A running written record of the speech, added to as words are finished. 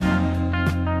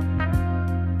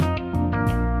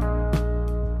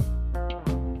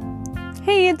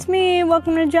it's me.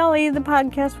 Welcome to Jelly, the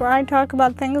podcast where I talk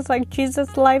about things like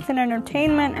Jesus, life, and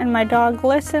entertainment, and my dog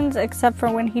listens, except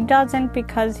for when he doesn't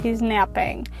because he's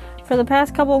napping. For the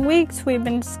past couple of weeks, we've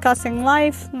been discussing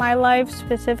life, my life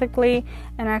specifically,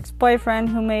 an ex-boyfriend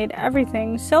who made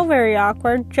everything so very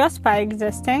awkward just by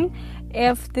existing.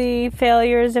 If the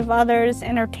failures of others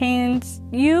entertains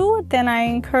you, then I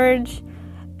encourage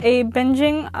a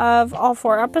binging of all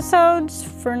 4 episodes.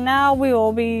 For now, we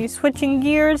will be switching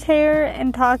gears here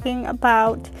and talking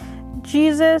about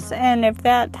Jesus, and if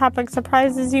that topic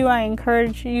surprises you, I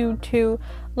encourage you to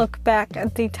look back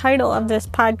at the title of this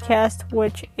podcast,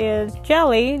 which is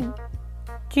Jelly,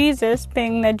 Jesus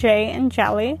being the J in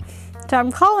Jelly. So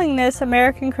I'm calling this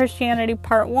American Christianity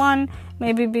Part 1,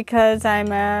 maybe because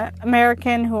I'm an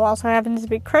American who also happens to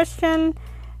be Christian,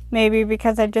 maybe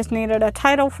because I just needed a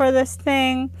title for this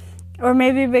thing, or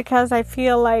maybe because I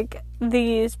feel like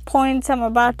these points I'm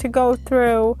about to go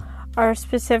through are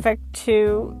specific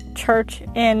to church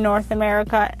in North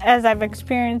America as I've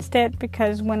experienced it,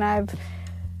 because when I've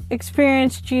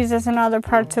experienced Jesus in other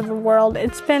parts of the world,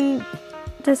 it's been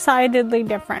decidedly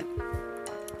different.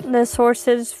 The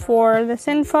sources for this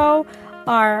info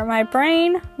are my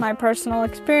brain, my personal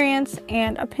experience,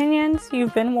 and opinions.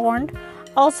 You've been warned.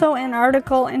 Also, an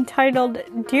article entitled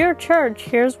Dear Church,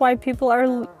 Here's Why People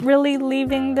Are Really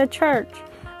Leaving the Church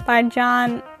by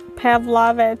John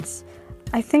Pavlovitz.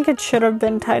 I think it should have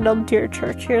been titled Dear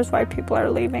Church, Here's Why People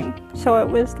Are Leaving, so it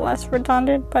was less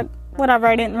redundant, but whatever,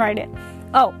 I didn't write it.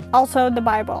 Oh, also the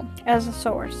Bible as a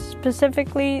source,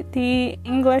 specifically the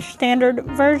English Standard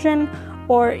Version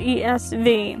or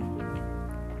ESV.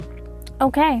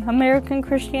 Okay, American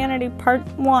Christianity Part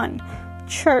 1,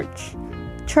 Church.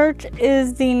 Church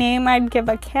is the name I'd give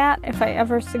a cat if I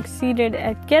ever succeeded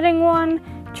at getting one.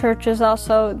 Church is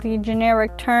also the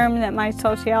generic term that my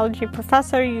sociology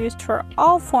professor used for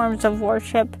all forms of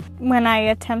worship when I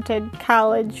attempted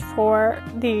college for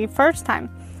the first time.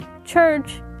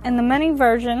 Church, in the many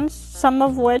versions, some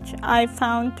of which I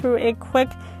found through a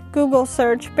quick Google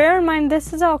search. Bear in mind,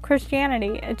 this is all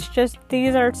Christianity. It's just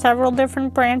these are several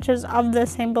different branches of the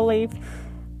same belief.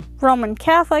 Roman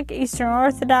Catholic, Eastern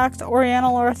Orthodox,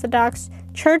 Oriental Orthodox,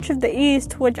 Church of the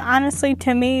East, which honestly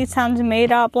to me sounds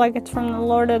made up like it's from the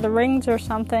Lord of the Rings or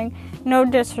something. No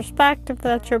disrespect if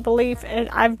that's your belief,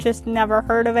 I've just never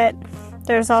heard of it.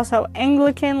 There's also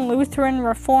Anglican, Lutheran,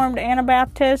 Reformed,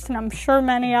 Anabaptist, and I'm sure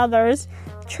many others.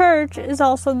 Church is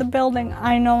also the building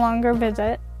I no longer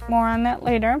visit. More on that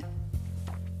later.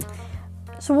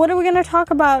 So what are we going to talk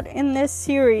about in this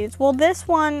series? Well, this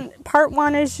one, part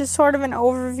 1, is just sort of an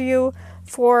overview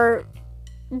for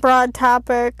broad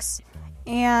topics,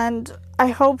 and I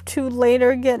hope to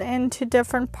later get into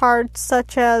different parts,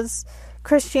 such as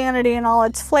Christianity and all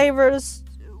its flavors,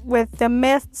 with the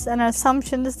myths and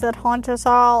assumptions that haunt us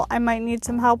all. I might need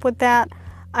some help with that.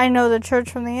 I know the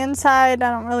church from the inside. I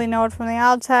don't really know it from the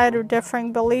outside, or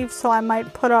differing beliefs, so I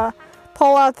might put a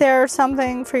poll out there or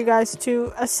something for you guys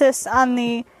to assist on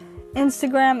the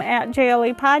Instagram at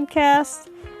JLE Podcast.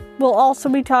 We'll also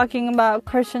be talking about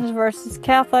Christians versus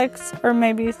Catholics, or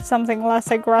maybe something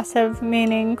less aggressive,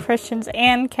 meaning Christians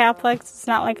and Catholics. It's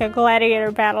not like a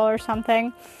gladiator battle or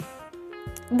something.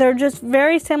 They're just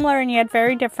very similar and yet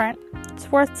very different.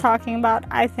 It's worth talking about,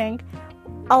 I think.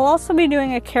 I'll also be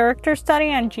doing a character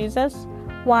study on Jesus,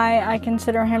 why I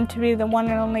consider him to be the one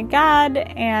and only God,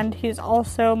 and he's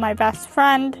also my best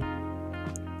friend.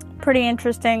 Pretty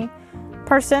interesting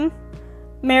person.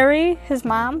 Mary, his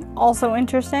mom, also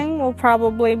interesting. We'll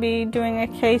probably be doing a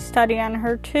case study on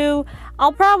her too.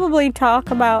 I'll probably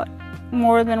talk about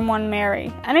more than one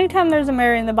Mary. Anytime there's a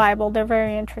Mary in the Bible, they're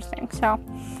very interesting. So,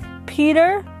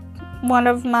 Peter, one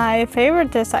of my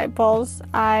favorite disciples,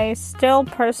 I still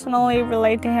personally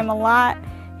relate to him a lot.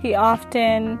 He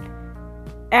often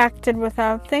acted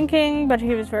without thinking, but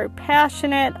he was very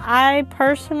passionate. I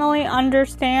personally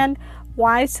understand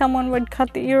why someone would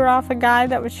cut the ear off a guy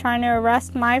that was trying to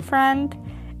arrest my friend.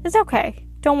 It's okay.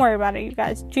 Don't worry about it, you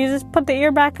guys. Jesus put the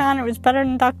ear back on. It was better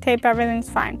than duct tape. Everything's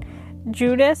fine.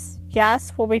 Judas,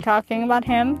 yes, we'll be talking about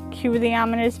him. Cue the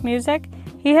ominous music.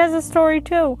 He has a story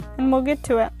too, and we'll get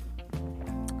to it.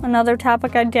 Another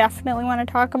topic I definitely want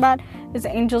to talk about is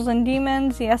angels and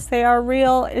demons. Yes, they are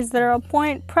real. Is there a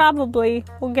point? Probably.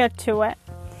 We'll get to it.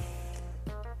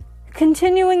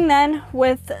 Continuing then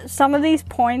with some of these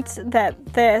points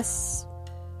that this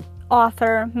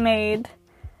author made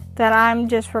that I'm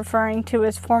just referring to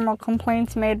as formal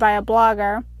complaints made by a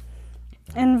blogger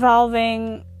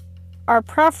involving our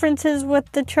preferences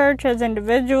with the church as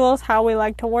individuals, how we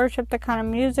like to worship, the kind of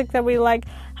music that we like,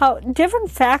 how different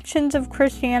factions of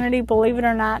Christianity, believe it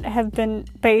or not, have been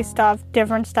based off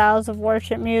different styles of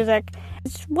worship music.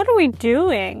 What are we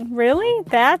doing? Really?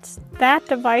 That's that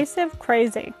divisive?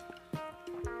 Crazy.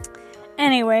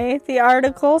 Anyway, the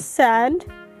article said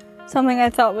something I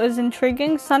thought was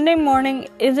intriguing. Sunday morning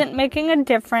isn't making a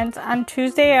difference on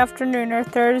Tuesday afternoon or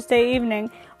Thursday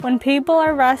evening when people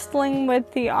are wrestling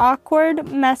with the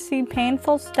awkward, messy,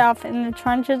 painful stuff in the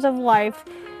trenches of life,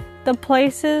 the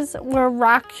places where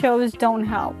rock shows don't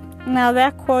help. Now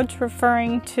that quote's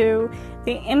referring to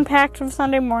the impact of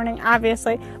Sunday morning,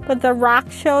 obviously, but the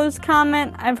rock shows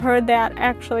comment, I've heard that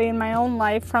actually in my own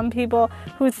life from people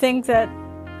who think that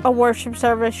a worship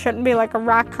service shouldn't be like a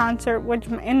rock concert, which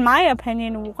in my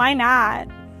opinion, why not?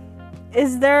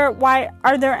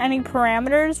 Are there any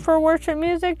parameters for worship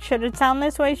music? Should it sound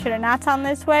this way? Should it not sound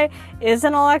this way? Is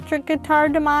an electric guitar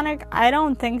demonic? I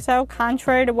don't think so,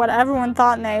 contrary to what everyone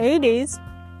thought in the 80s.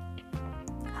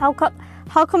 How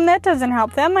come that doesn't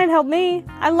help? That might help me.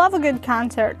 I love a good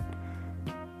concert.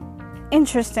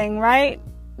 Interesting, right?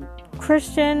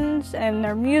 Christians and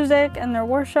their music and their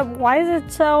worship, why is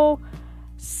it so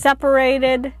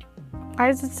separated? Why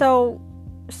is it so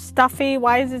stuffy?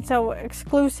 Why is it so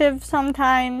exclusive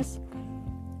sometimes?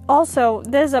 Also,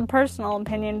 this is a personal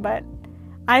opinion, but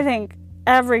I think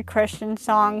every Christian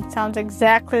song sounds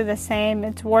exactly the same.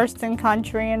 It's worse than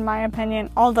country in my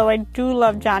opinion, although I do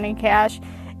love Johnny Cash.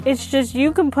 It's just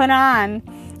you can put on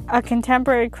a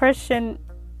contemporary Christian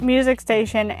music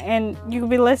station and you could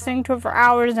be listening to it for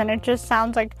hours and it just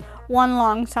sounds like one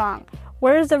long song.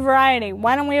 Where's the variety?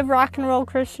 Why don't we have rock and roll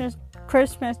Christmas?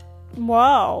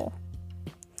 Whoa.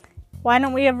 Why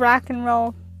don't we have rock and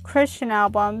roll Christian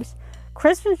albums?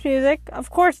 Christmas music, of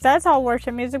course, that's all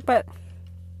worship music, but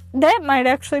that might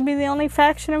actually be the only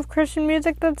faction of Christian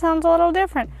music that sounds a little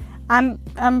different.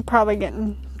 I'm probably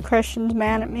getting Christians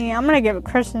mad at me. I'm going to get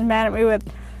Christians mad at me with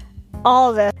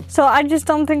all of this. So I just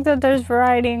don't think that there's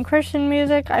variety in Christian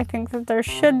music. I think that there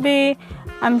should be.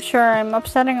 I'm sure I'm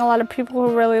upsetting a lot of people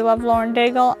who really love Lauren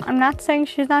Daigle. I'm not saying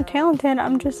she's not talented.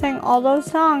 I'm just saying all those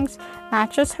songs,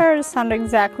 not just hers, sound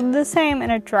exactly the same,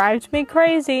 and it drives me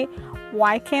crazy.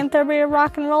 Why can't there be a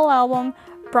rock and roll album?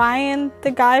 Brian,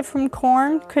 the guy from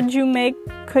Korn, could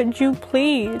you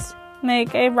please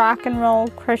make a rock and roll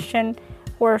Christian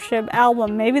worship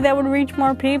album? Maybe that would reach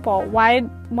more people. Why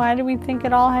do we think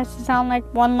it all has to sound like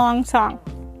one long song?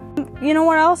 You know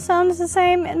what else sounds the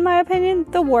same, in my opinion?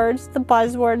 The words, the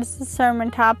buzzwords, the sermon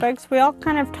topics. We all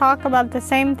kind of talk about the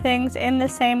same things in the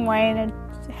same way, and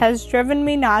it has driven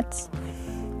me nuts.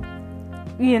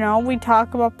 You know, we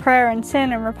talk about prayer and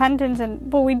sin and repentance,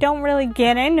 but we don't really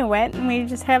get into it, and we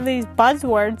just have these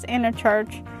buzzwords in a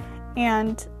church,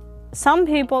 and some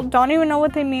people don't even know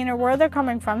what they mean or where they're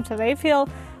coming from, so they feel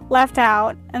left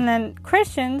out. And then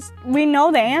Christians, we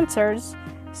know the answers,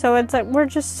 so it's like we're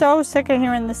just so sick of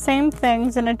hearing the same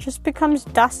things, and it just becomes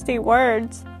dusty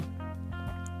words.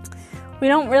 We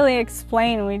don't really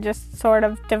explain, we just sort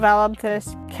of develop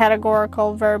this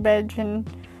categorical verbiage, and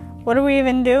what are we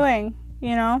even doing,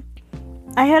 you know?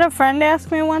 I had a friend ask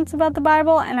me once about the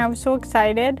Bible, and I was so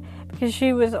excited because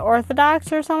she was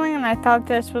Orthodox or something, and I thought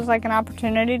this was like an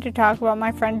opportunity to talk about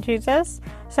my friend Jesus.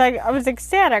 So I was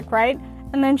ecstatic, right?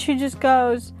 And then she just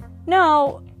goes,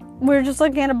 no, we're just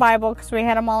looking at a Bible because we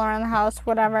had them all around the house,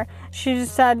 whatever. She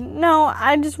just said, no,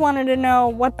 I just wanted to know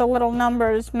what the little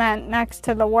numbers meant next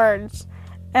to the words.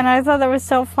 And I thought that was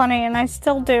so funny, and I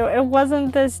still do. It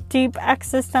wasn't this deep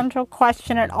existential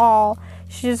question at all.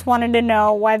 She just wanted to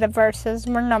know why the verses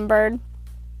were numbered.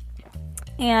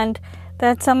 And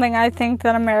that's something I think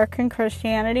that American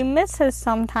Christianity misses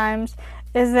sometimes,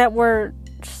 is that we're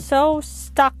so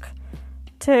stuck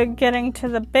to getting to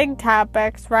the big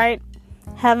topics, right?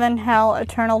 Heaven, hell,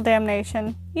 eternal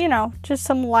damnation. You know, just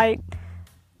some light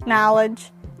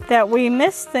knowledge, that we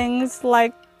miss things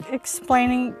like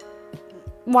explaining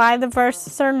why the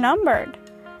verses are numbered.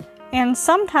 And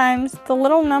sometimes the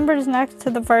little numbers next to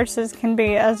the verses can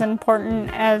be as important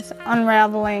as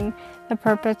unraveling the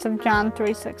purpose of John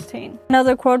 3:16.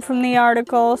 Another quote from the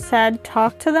article said,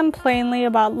 talk to them plainly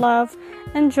about love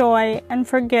and joy and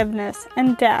forgiveness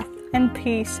and death and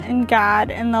peace and God,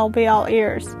 and they'll be all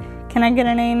ears. Can I get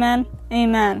an amen?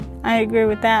 Amen. I agree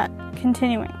with that.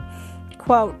 Continuing.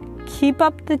 Quote, keep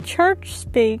up the church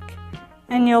speak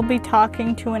and you'll be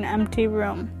talking to an empty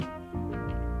room.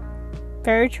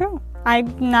 Very true. I'm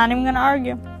not even going to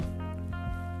argue.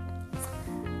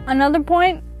 Another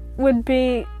point would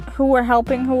be who we're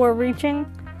helping, who we're reaching,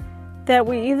 that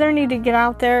we either need to get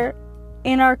out there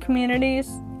in our communities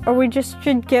or we just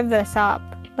should give this up.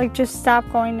 Like, just stop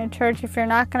going to church if you're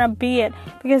not going to be it.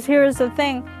 Because here's the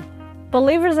thing.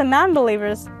 Believers and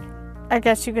non-believers, I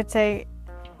guess you could say,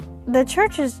 the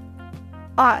church is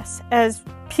us as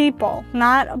people,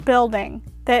 not a building.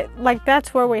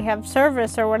 That's where we have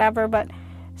service or whatever, but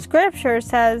Scripture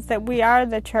says that we are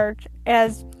the church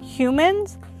as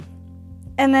humans,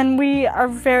 and then we are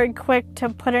very quick to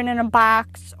put it in a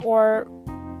box, or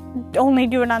only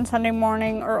do it on Sunday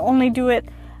morning, or only do it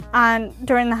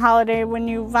during the holiday when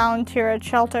you volunteer at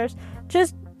shelters.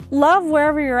 Just love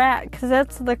wherever you're at, because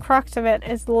that's the crux of it,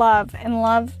 is love. And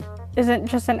love isn't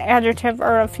just an adjective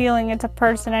or a feeling, it's a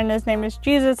person, and his name is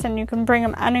Jesus, and you can bring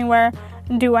him anywhere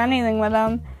and do anything with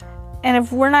him. And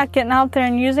if we're not getting out there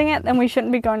and using it, then we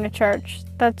shouldn't be going to church.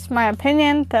 That's my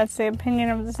opinion. That's the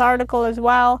opinion of this article as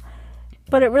well.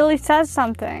 But it really says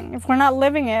something. If we're not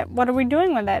living it, what are we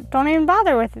doing with it? Don't even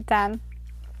bother with it then.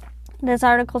 This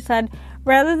article said,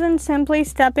 rather than simply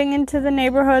stepping into the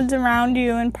neighborhoods around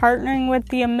you and partnering with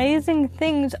the amazing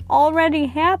things already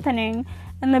happening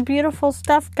and the beautiful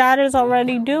stuff God is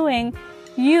already doing,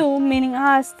 you, meaning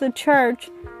us, the church,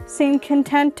 seem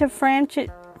content to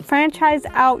franchise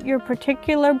out your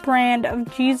particular brand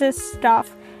of Jesus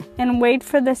stuff and wait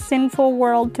for the sinful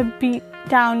world to beat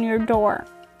down your door.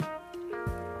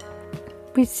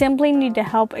 We simply need to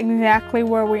help exactly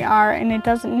where we are, and it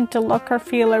doesn't need to look or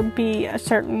feel or be a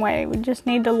certain way. We just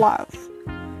need to love,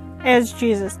 as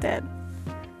Jesus did.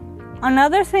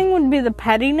 Another thing would be the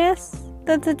pettiness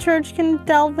that the church can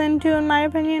delve into, in my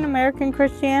opinion. American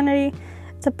Christianity,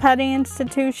 it's a petty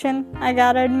institution, I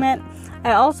gotta admit.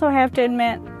 I also have to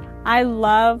admit, I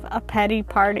love a petty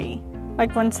party.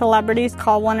 Like when celebrities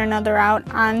call one another out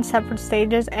on separate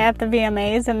stages at the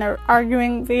VMAs and they're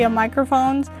arguing via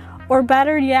microphones. Or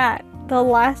better yet, the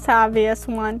less obvious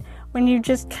one, when you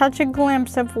just catch a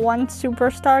glimpse of one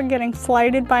superstar getting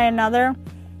slighted by another.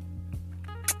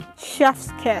 Chef's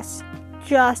kiss.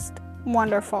 Just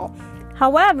wonderful.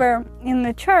 However, in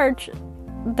the church,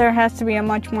 there has to be a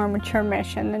much more mature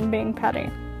mission than being petty.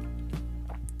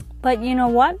 But you know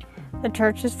what? The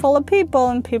church is full of people,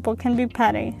 and people can be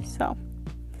petty. So,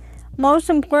 most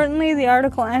importantly, the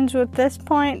article ends with this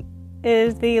point,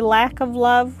 is the lack of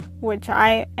love, which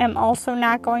I am also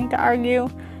not going to argue.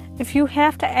 If you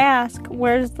have to ask,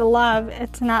 where's the love?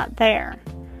 It's not there.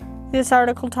 This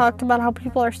article talked about how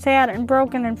people are sad and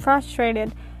broken and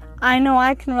frustrated. I know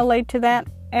I can relate to that,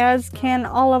 as can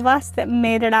all of us that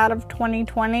made it out of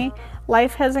 2020.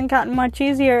 Life hasn't gotten much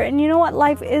easier, and you know what?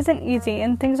 Life isn't easy,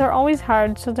 and things are always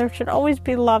hard, so there should always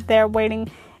be love there waiting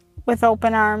with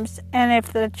open arms. And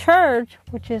if the church,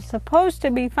 which is supposed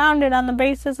to be founded on the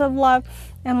basis of love,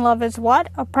 and love is what?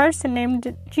 A person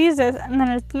named Jesus, and then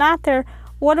it's not there,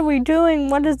 what are we doing?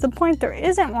 What is the point? There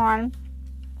isn't one.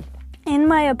 In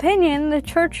my opinion, the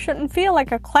church shouldn't feel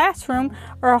like a classroom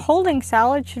or a holding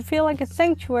cell. It should feel like a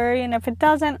sanctuary, and if it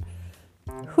doesn't,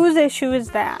 whose issue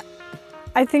is that?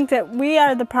 I think that we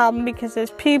are the problem, because as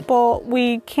people,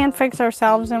 we can't fix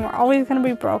ourselves, and we're always going to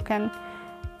be broken.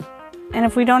 And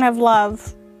if we don't have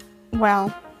love,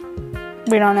 well,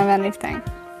 we don't have anything.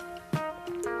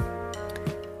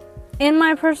 In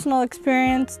my personal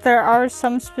experience, there are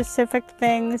some specific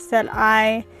things that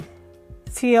I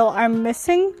feel are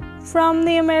missing from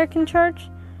the American church.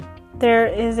 There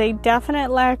is a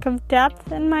definite lack of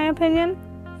depth, in my opinion.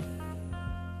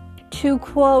 To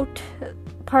quote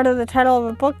part of the title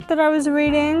of a book that I was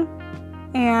reading,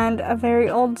 and a very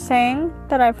old saying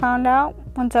that I found out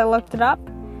once I looked it up,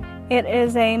 it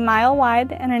is a mile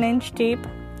wide and an inch deep.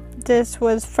 This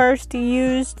was first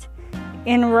used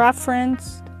in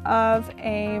reference of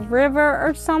a river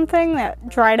or something that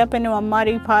dried up into a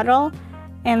muddy puddle,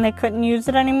 and they couldn't use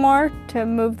it anymore to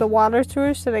move the water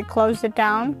through, so they closed it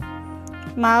down.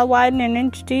 Mile wide and an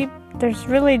inch deep. There's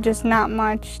really just not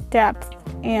much depth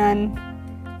in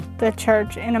the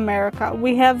church in America.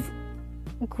 We have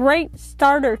great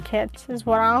starter kits, is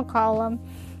what I'll call them,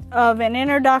 of an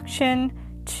introduction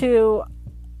to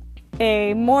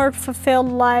a more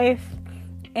fulfilled life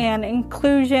and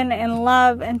inclusion and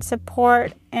love and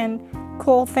support and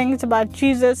cool things about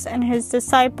Jesus and his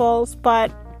disciples,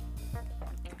 but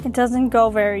it doesn't go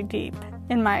very deep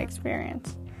in my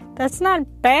experience. That's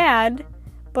not bad,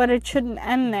 but it shouldn't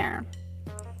end there.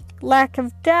 Lack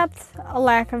of depth, a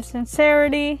lack of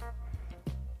sincerity.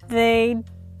 They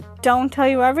don't tell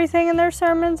you everything in their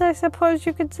sermons, I suppose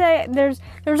you could say. There's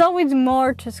always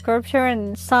more to Scripture,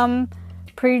 and some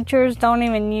preachers don't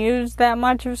even use that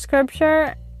much of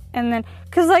Scripture. And then,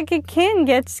 because it can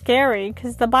get scary,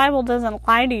 because the Bible doesn't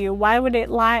lie to you. Why would it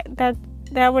lie?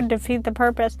 That would defeat the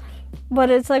purpose.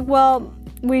 But it's well,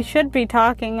 we should be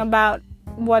talking about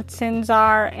what sins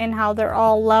are and how they're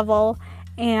all level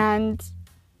and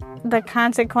the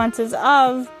consequences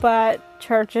of, but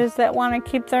churches that want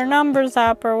to keep their numbers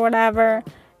up or whatever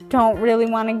don't really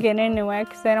want to get into it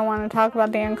because they don't want to talk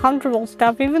about the uncomfortable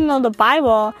stuff, even though the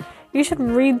Bible, you should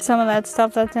read some of that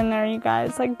stuff that's in there, you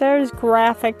guys. Like, there's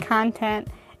graphic content,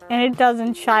 and it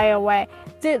doesn't shy away.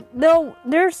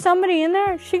 There's somebody in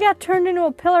there, she got turned into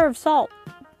a pillar of salt.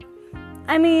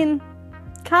 I mean,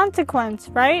 consequence,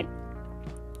 right?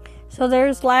 So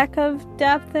there's lack of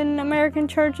depth in American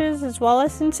churches as well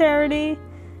as sincerity.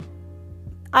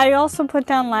 I also put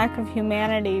down lack of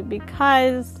humanity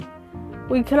because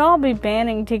we could all be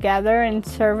banding together and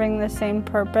serving the same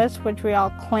purpose, which we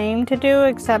all claim to do,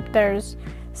 except there's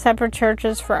separate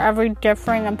churches for every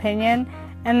differing opinion.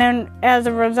 And then as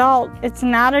a result, it's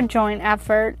not a joint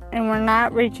effort, and we're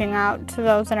not reaching out to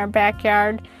those in our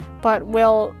backyard, but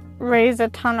we'll raise a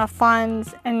ton of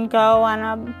funds and go on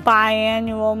a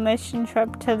biannual mission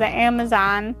trip to the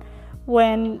Amazon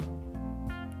when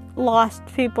lost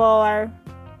people are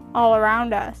all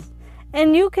around us.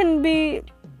 And you can be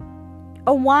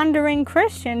a wandering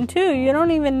Christian too. You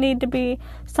don't even need to be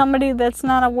somebody that's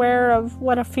not aware of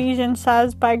what Ephesians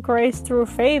says, by grace through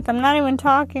faith. I'm not even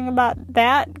talking about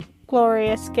that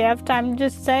glorious gift. I'm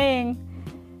just saying,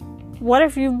 what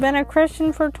if you've been a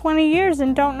Christian for 20 years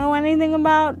and don't know anything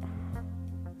about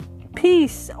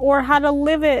peace or how to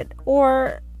live it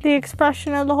or the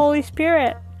expression of the Holy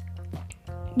Spirit?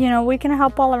 You know, we can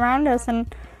help all around us,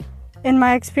 and in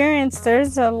my experience,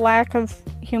 there's a lack of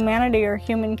humanity or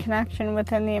human connection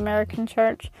within the American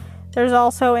church. There's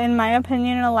also, in my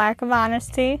opinion, a lack of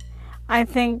honesty. I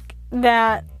think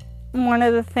that one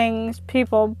of the things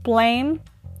people blame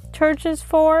churches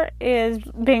for is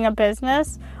being a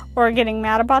business, or getting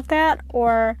mad about that,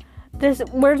 or this,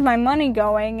 where's my money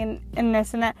going, and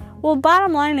this and that. Well,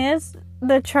 bottom line is,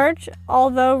 the church,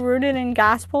 although rooted in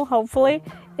gospel, hopefully,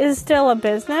 is still a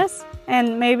business.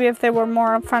 And maybe if they were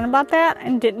more upfront about that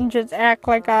and didn't just act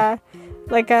like a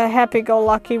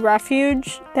happy-go-lucky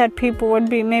refuge, that people would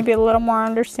be maybe a little more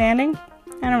understanding.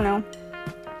 I don't know.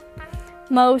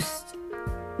 Most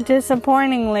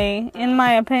disappointingly, in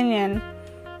my opinion,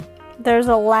 there's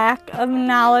a lack of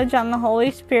knowledge on the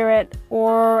Holy Spirit,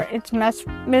 or it's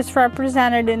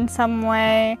misrepresented in some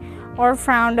way, or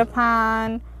frowned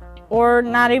upon, or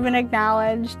not even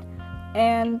acknowledged.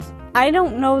 And I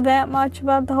don't know that much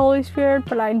about the Holy Spirit,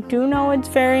 but I do know it's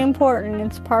very important.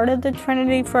 It's part of the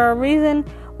Trinity for a reason.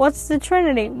 What's the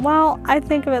Trinity? Well, I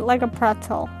think of it like a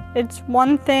pretzel. It's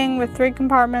one thing with 3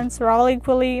 compartments. They're all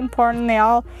equally important. They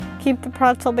all keep the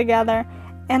pretzel together.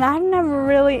 And I've never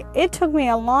really, it took me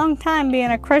a long time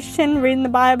being a Christian, reading the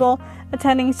Bible,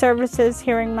 attending services,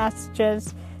 hearing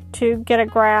messages, to get a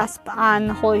grasp on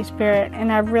the Holy Spirit.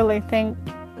 And I really think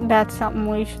that's something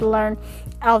we should learn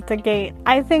out the gate.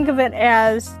 I think of it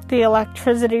as the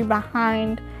electricity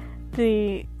behind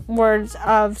the words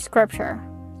of Scripture.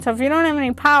 So if you don't have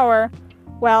any power,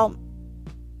 well,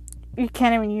 you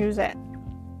can't even use it.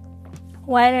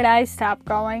 Why did I stop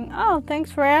going? Oh,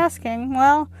 thanks for asking.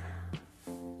 Well,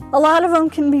 a lot of them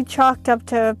can be chalked up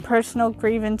to personal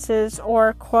grievances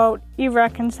or, quote,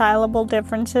 irreconcilable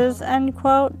differences, end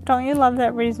quote. Don't you love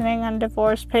that reasoning on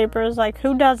divorce papers? Like,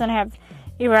 who doesn't have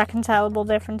irreconcilable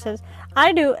differences?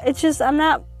 I do. It's just I'm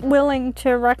not willing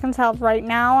to reconcile right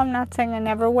now. I'm not saying I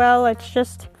never will. It's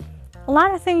just a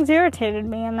lot of things irritated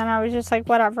me, and then I was just like,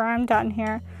 whatever, I'm done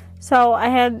here. So I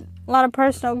had a lot of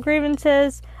personal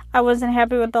grievances. I wasn't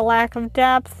happy with the lack of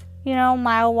depth,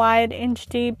 mile wide, inch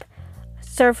deep,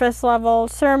 surface level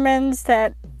sermons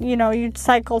that, you'd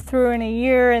cycle through in a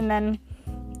year, and then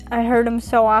I heard them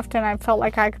so often I felt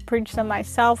like I could preach them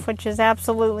myself, which is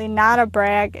absolutely not a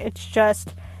brag. It's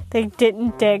just they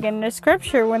didn't dig into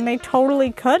Scripture when they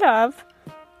totally could have.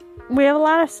 We have a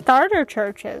lot of starter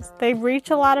churches. They reach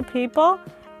a lot of people,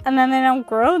 and then they don't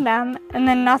grow them, and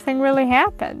then nothing really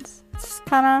happens. It's just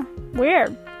kind of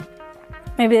weird.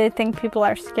 Maybe they think people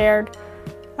are scared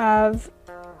of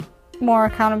more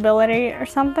accountability or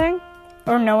something,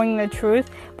 or knowing the truth.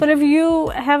 But if you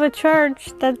have a church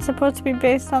that's supposed to be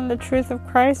based on the truth of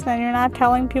Christ, then you're not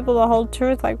telling people the whole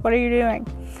truth. Like, what are you doing?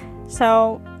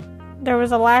 So there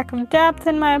was a lack of depth,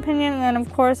 in my opinion. And then,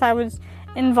 of course, I was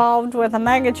involved with a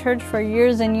mega church for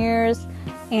years and years,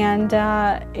 and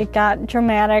it got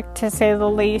dramatic, to say the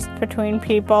least, between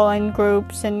people and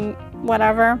groups and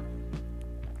whatever.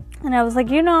 And I was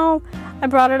like, I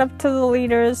brought it up to the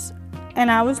leaders,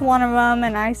 and I was one of them,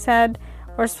 and I said,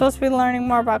 we're supposed to be learning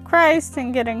more about Christ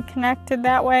and getting connected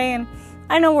that way. And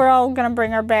I know we're all going to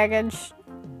bring our baggage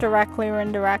directly or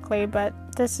indirectly, but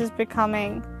this is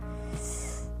becoming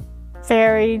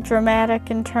very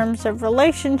dramatic in terms of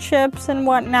relationships and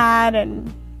whatnot.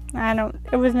 And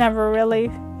It was never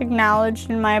really acknowledged,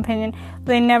 in my opinion.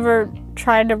 They never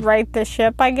tried to right the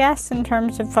ship, I guess, in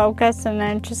terms of focus, and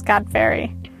then it just got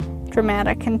very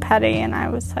dramatic and petty, and I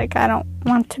was like, I don't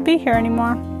want to be here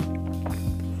anymore.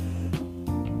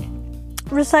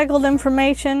 Recycled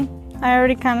information. I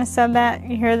already kind of said that.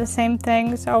 You hear the same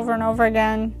things over and over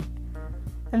again,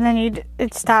 and then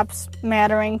it stops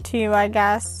mattering to you, I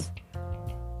guess.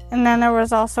 And then there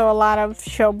was also a lot of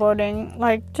showboating,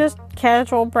 like just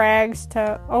casual brags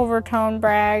to overtone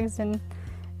brags, and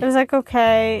it was like,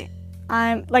 okay,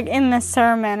 I'm like in the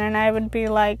sermon, and I would be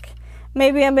like,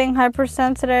 maybe I'm being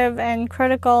hypersensitive and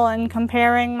critical and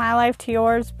comparing my life to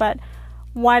yours, but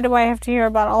why do I have to hear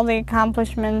about all the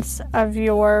accomplishments of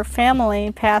your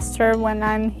family, Pastor, when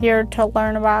I'm here to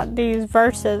learn about these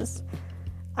verses?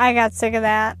 I got sick of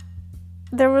that.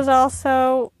 There was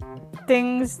also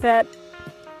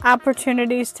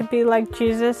opportunities to be like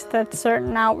Jesus that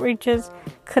certain outreaches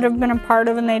could have been a part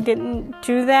of, and they didn't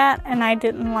do that, and I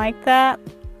didn't like that.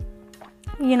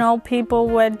 You know, people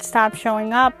would stop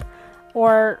showing up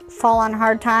or fall on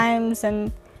hard times,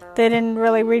 and they didn't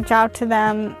really reach out to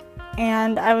them,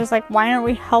 and I was like, why aren't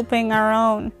we helping our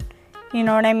own? You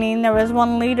know what I mean? There was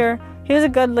one leader, he was a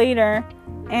good leader,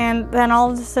 and then all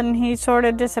of a sudden he sort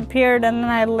of disappeared, and then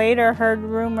I later heard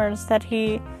rumors that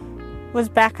he was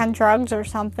back on drugs or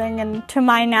something, and to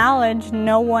my knowledge,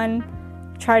 no one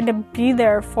tried to be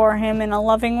there for him in a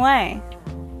loving way.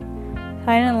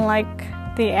 I didn't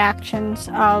like the actions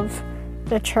of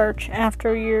the church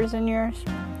after years and years.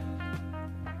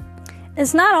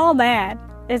 It's not all bad.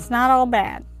 It's not all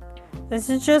bad. This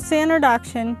is just the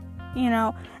introduction, you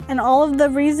know, and all of the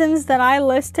reasons that I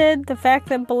listed, the fact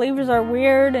that believers are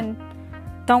weird and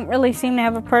don't really seem to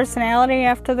have a personality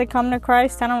after they come to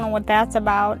Christ, I don't know what that's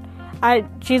about.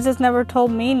 Jesus never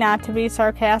told me not to be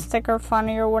sarcastic or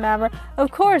funny or whatever.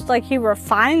 Of course, like, he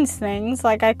refines things.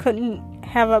 Like, I couldn't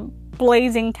have a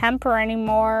blazing temper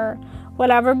anymore,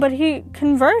 whatever, but he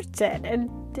converts it.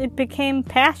 It became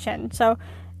passion. So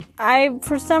I,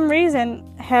 for some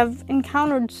reason, have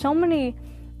encountered so many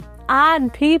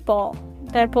odd people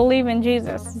that believe in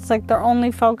Jesus. It's like their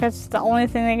only focus, the only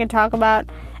thing they can talk about.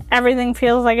 Everything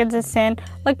feels like it's a sin.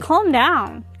 Like, calm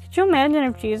down. Could you imagine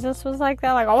if Jesus was like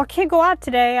that? Like, oh, I can't go out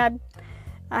today.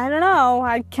 I don't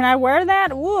know. Can I wear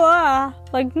that? Ooh.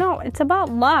 Like, no, it's about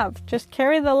love. Just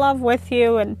carry the love with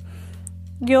you, and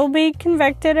you'll be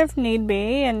convicted if need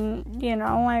be. And, you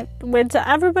know,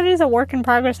 everybody's a work in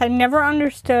progress. I never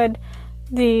understood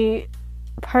the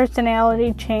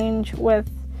personality change with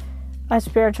a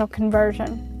spiritual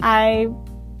conversion. I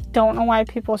don't know why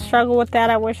people struggle with that.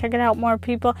 I wish I could help more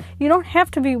people. You don't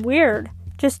have to be weird.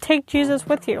 Just take Jesus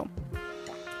with you.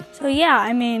 So yeah,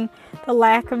 I mean, the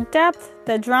lack of depth,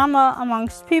 the drama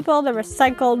amongst people, the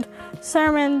recycled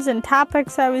sermons and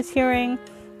topics I was hearing,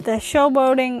 the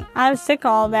showboating, I was sick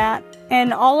of all that.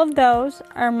 And all of those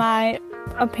are my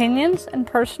opinions and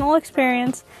personal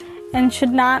experience, and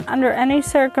should not under any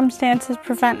circumstances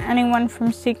prevent anyone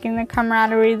from seeking the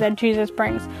camaraderie that Jesus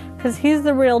brings, because he's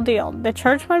the real deal. The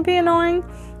church might be annoying,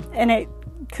 and it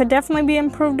could definitely be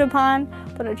improved upon,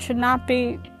 but it should not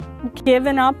be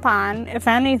given up on. If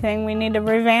anything, we need to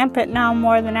revamp it now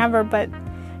more than ever. But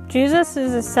Jesus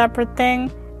is a separate thing,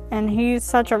 and he's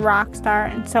such a rock star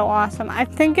and so awesome. I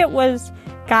think it was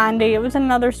Gandhi, it was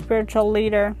another spiritual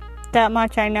leader, that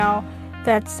much I know,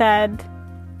 that said,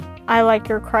 I like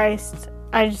your Christ,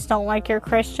 I just don't like your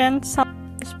Christian.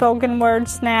 Some spoken word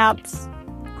snaps,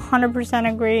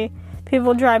 100% agree.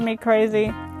 People drive me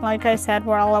crazy. Like I said,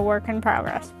 we're all a work in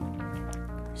progress.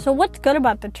 So what's good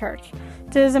about the church?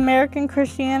 Does American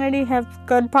Christianity have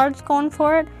good parts going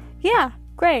for it? Yeah,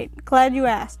 great. Glad you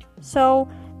asked. So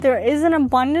there is an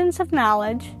abundance of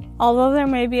knowledge. Although there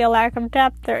may be a lack of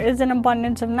depth, there is an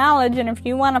abundance of knowledge, and if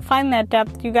you want to find that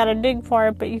depth, you got to dig for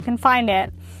it, but you can find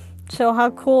it. So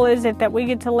how cool is it that we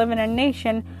get to live in a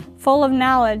nation full of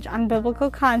knowledge on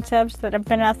biblical concepts that have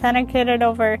been authenticated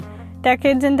over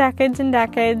decades and decades and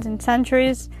decades and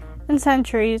centuries and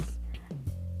centuries.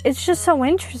 It's just so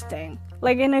interesting.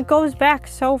 Like, and it goes back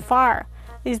so far.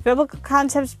 These biblical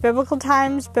concepts, biblical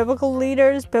times, biblical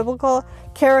leaders, biblical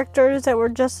characters that were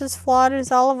just as flawed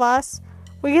as all of us.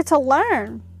 We get to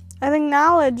learn. I think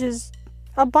knowledge is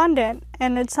abundant,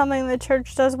 and it's something the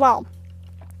church does well.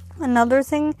 Another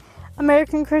thing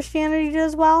American Christianity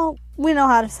does well, we know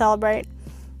how to celebrate.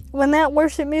 When that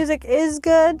worship music is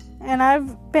good, and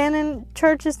I've been in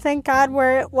churches, thank God,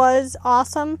 where it was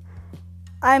awesome,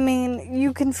 I mean,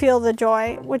 you can feel the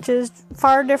joy, which is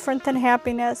far different than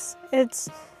happiness. It's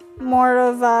more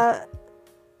of a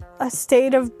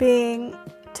state of being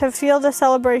to feel the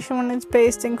celebration when it's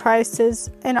based in Christ is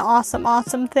an awesome,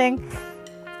 awesome thing.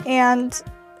 And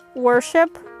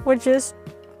worship, which is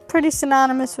pretty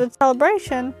synonymous with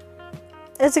celebration,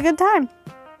 is a good time.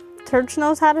 Church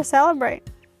knows how to celebrate.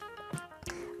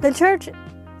 The church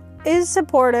is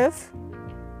supportive.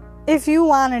 If you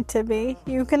want it to be,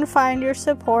 you can find your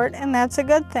support, and that's a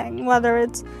good thing. Whether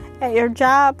it's at your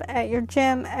job, at your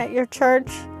gym, at your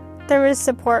church, there is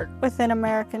support within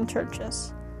American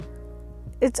churches.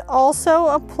 It's also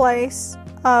a place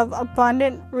of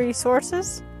abundant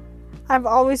resources. I've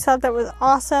always thought that was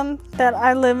awesome, that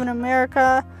I live in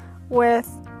America with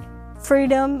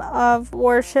freedom of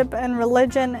worship and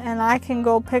religion, and I can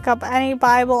go pick up any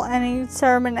Bible, any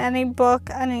sermon, any book,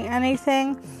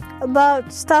 anything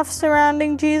about stuff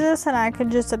surrounding Jesus, and I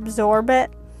could just absorb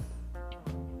it.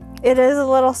 It is a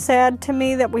little sad to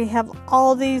me that we have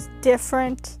all these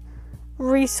different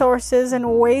resources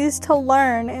and ways to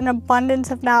learn an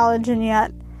abundance of knowledge, and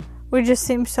yet we just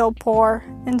seem so poor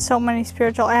in so many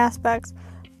spiritual aspects.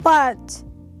 But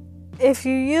if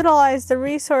you utilize the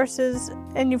resources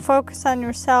and you focus on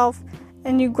yourself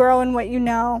and you grow in what you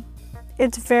know,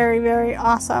 it's very, very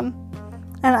awesome.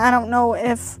 And I don't know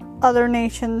if other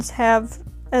nations have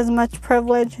as much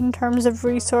privilege in terms of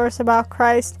resource about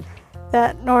Christ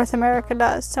that North America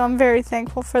does. So I'm very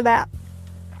thankful for that.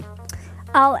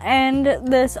 I'll end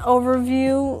this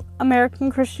overview,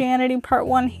 American Christianity Part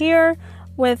 1 here,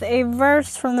 with a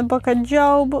verse from the book of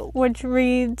Job, which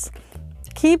reads,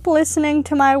 "Keep listening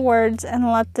to my words and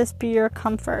let this be your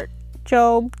comfort."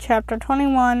 Job chapter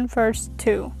 21, verse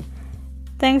 2.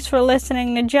 Thanks for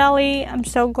listening to Jelly. I'm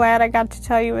so glad I got to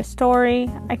tell you a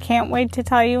story. I can't wait to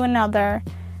tell you another.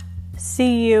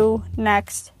 See you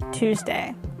next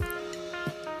Tuesday.